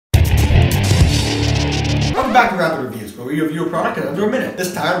Welcome back to Rapid Reviews, where we review a product in under a minute.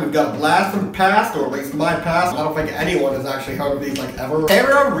 This time we've got a blast from the past, or at least my past. I don't think anyone has actually heard of these like ever.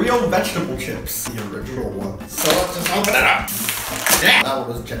 Terra real vegetable chips, the original one. So let's just open it up. Yeah, that one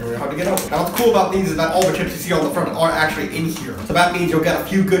was generally hard to get open. Now what's cool about these is that all the chips you see on the front are actually in here. So that means you'll get a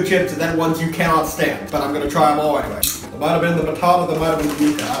few good chips and then ones you cannot stand. But I'm gonna try them all anyway. There might have been the batata, there might have been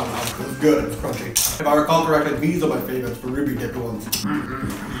the yuca, I don't know. It was good, it was crunchy. If I recall correctly, these are my favorites, the ruby dipped ones.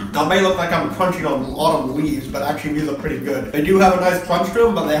 Now, it may look like I'm crunching on autumn leaves, but actually these are pretty good. They do have a nice crunch to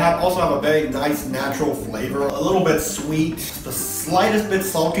them, but they also have a very nice natural flavor. A little bit sweet, the slightest bit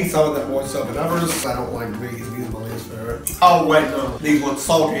salty, some of them more so than others. I don't like these are my least favorite. Oh wait, no. These look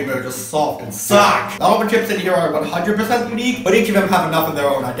salty, they're just soft and suck. All the chips in here are 100% unique, but each of them have enough of their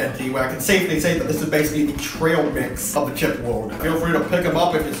own identity where I can safely say that this is basically the trail mix of the chip world. Feel free to pick them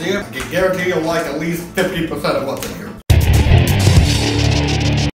up if you see it. I can guarantee you'll like at least 50% of what's in here.